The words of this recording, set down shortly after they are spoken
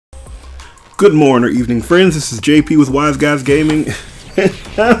Good morning or evening, friends. This is JP with Wise Guys Gaming. And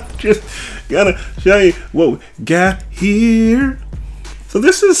I'm just gonna show you what we got here. So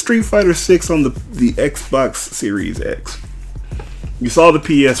this is Street Fighter 6 on the Xbox Series X. You saw the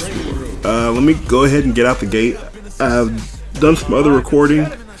PS4. Let me go ahead and get out the gate. I've done some other recording.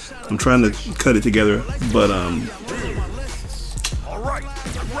 I'm trying to cut it together, but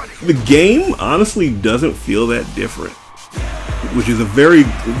the game honestly doesn't feel that different, which is a very,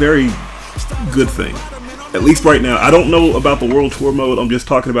 very good thing. At least right now. I don't know about the World Tour mode. I'm just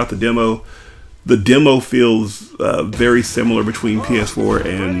talking about the demo. The demo feels very similar between PS4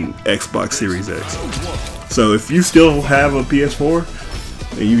 and Xbox Series X. So if you still have a PS4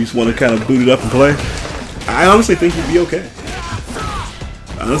 and you just want to kind of boot it up and play, I honestly think you'd be okay.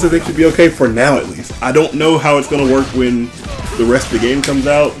 I honestly think you'd be okay for now, at least. I don't know how it's going to work when the rest of the game comes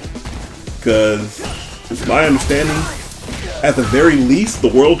out, because it's my understanding, at the very least, the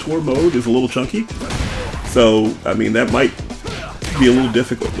World Tour mode is a little chunky. So, I mean, that might be a little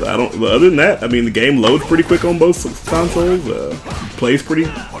difficult. But other than that, I mean, the game loads pretty quick on both consoles. Plays pretty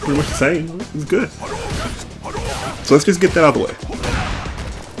much the same. It's good. So let's just get that out of the way.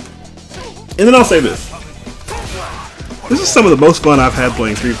 And then I'll say this. This is some of the most fun I've had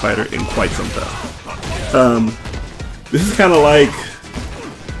playing Street Fighter in quite some time. This is kind of like,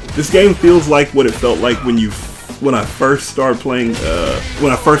 this game feels like what it felt like when I first started playing,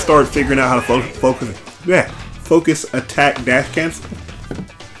 when I first started figuring out how to focus, attack, dash, cancel.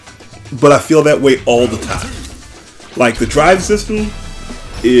 But I feel that way all the time. Like, the drive system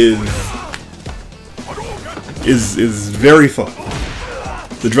is very fun.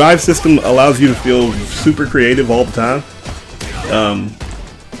 The drive system allows you to feel super creative all the time.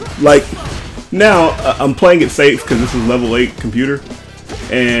 Like, now I'm playing it safe because this is level 8 computer,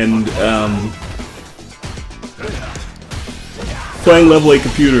 and playing level 8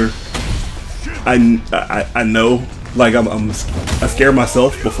 computer, I know, like, I scare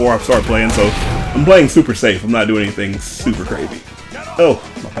myself before I start playing, so I'm playing super safe. I'm not doing anything super crazy. Oh,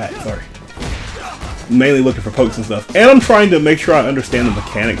 my back, sorry. I'm mainly looking for pokes and stuff, and I'm trying to make sure I understand the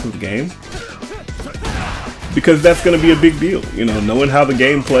mechanics of the game, because that's going to be a big deal. You know, knowing how the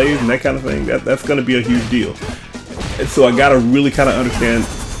game plays and that kind of thing, that's going to be a huge deal. And so I got to really kind of understand.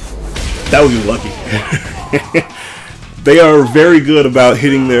 That would be lucky. They are very good about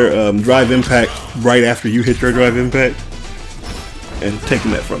hitting their drive impact right after you hit your drive impact and taking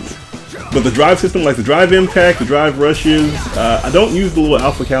that from you. But the drive system, like the drive impact, the drive rushes, I don't use the little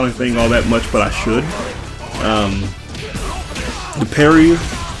alpha counting thing all that much, but I should. The parries,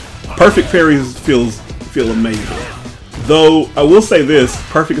 perfect parries feel amazing. Though I will say this,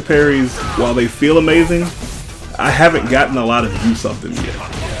 perfect parries, while they feel amazing, I haven't gotten a lot of use of them yet.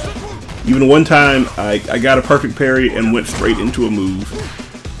 Even one time, I got a perfect parry and went straight into a move,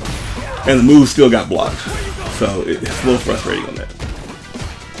 and the move still got blocked. So it's a little frustrating on that.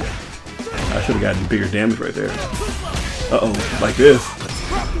 I should have gotten bigger damage right there. Uh-oh, like this.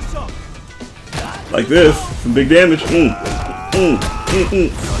 Like this, some big damage. Boom!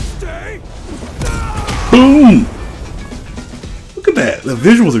 Look at that. The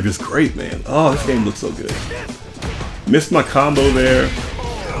visuals are just great, man. Oh, this game looks so good. Missed my combo there,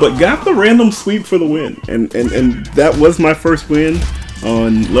 but got the random sweep for the win, and that was my first win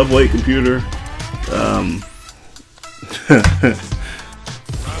on level 8 computer.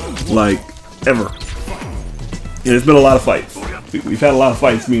 Like, ever. And it's been a lot of fights. We've had a lot of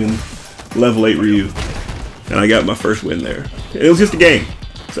fights, me and level 8 Ryu, and I got my first win there. And it was just a game,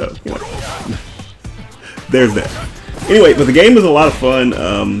 so, you know. There's that. Anyway, but the game is a lot of fun.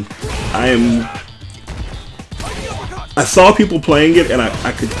 I saw people playing it, and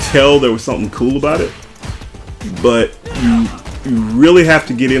I could tell there was something cool about it, but you really have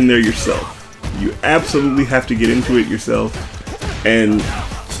to get in there yourself. You absolutely have to get into it yourself and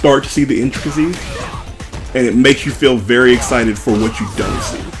start to see the intricacies, and it makes you feel very excited for what you don't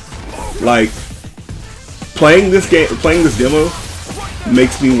see. Like, playing this demo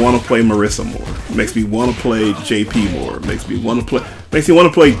makes me want to play Marissa more. Makes me want to play JP more. Makes me want to play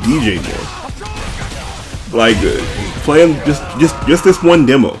DJ more. Like, playing just this one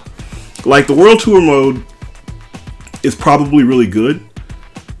demo. Like, the World Tour mode is probably really good,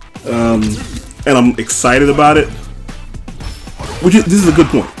 and I'm excited about it. This is a good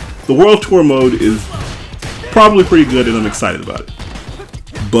point. The World Tour mode is probably pretty good, and I'm excited about it.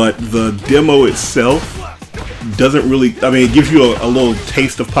 But the demo itself doesn't really, I mean, it gives you a little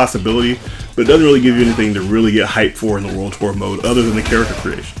taste of possibility, but it doesn't really give you anything to really get hyped for in the World Tour mode other than the character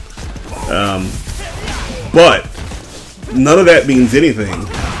creation. But none of that means anything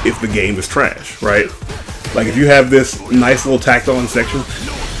if the game is trash, right? Like, if you have this nice little tacked on section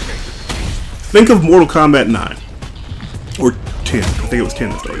think of Mortal Kombat 9 or 10. I think it was 10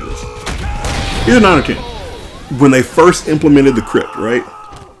 that started this. Either 9 or 10. When they first implemented the crypt, right?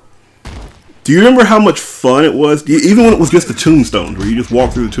 Do you remember how much fun it was? Even when it was just the tombstones, where you just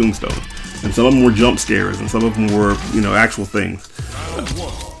walk through the tombstone, and some of them were jump scares, and some of them were, you know, actual things.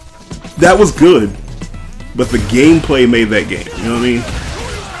 That was good, but the gameplay made that game. You know what I mean?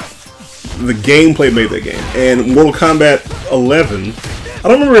 The gameplay made that game. And Mortal Kombat 11, I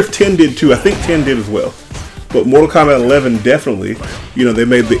don't remember if 10 did too. I think 10 did as well. But Mortal Kombat 11 definitely, you know, they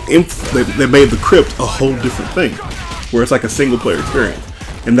made the crypt a whole different thing, where it's like a single player experience.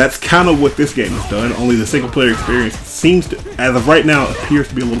 And that's kind of what this game has done, only the single player experience seems to, as of right now, appears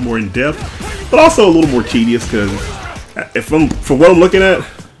to be a little more in-depth, but also a little more tedious, because for what I'm looking at,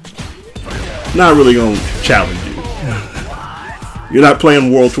 not really going to challenge you. You're not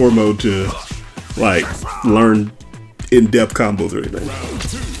playing World Tour mode to, like, learn in-depth combos or anything.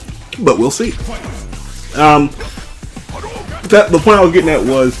 But we'll see. The point I was getting at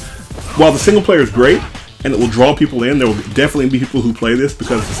was, while the single player is great, and it will draw people in, there will definitely be people who play this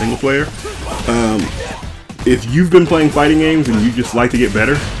because it's a single player. If you've been playing fighting games and you just like to get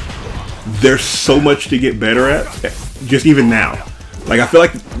better, there's so much to get better at, just even now. Like, I feel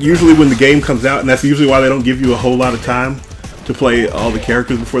like usually when the game comes out, and that's usually why they don't give you a whole lot of time to play all the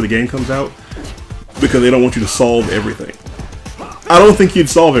characters before the game comes out, because they don't want you to solve everything. I don't think you'd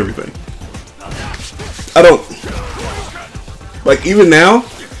solve everything. I don't. Like, even now,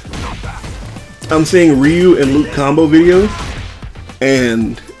 I'm seeing Ryu and Luke combo videos,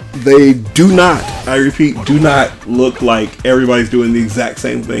 and they do not, I repeat, do not look like everybody's doing the exact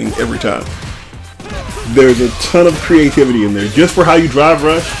same thing every time. There's a ton of creativity in there, just for how you drive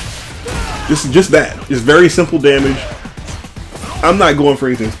rush. Just that. Just very simple damage. I'm not going for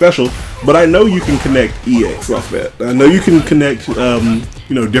anything special, but I know you can connect EX off that. I know you can connect,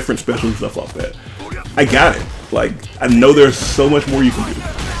 you know, different special stuff off that. I got it. Like, I know there's so much more you can do.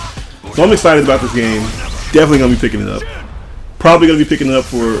 So I'm excited about this game. Definitely gonna be picking it up. Probably gonna be picking it up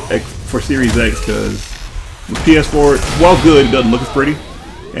for Series X, because the PS4, while good, it doesn't look as pretty,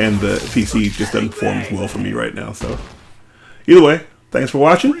 and the PC just doesn't perform as well for me right now. So either way, thanks for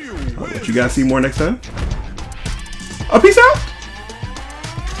watching. I'll let you guys see more next time. Peace out.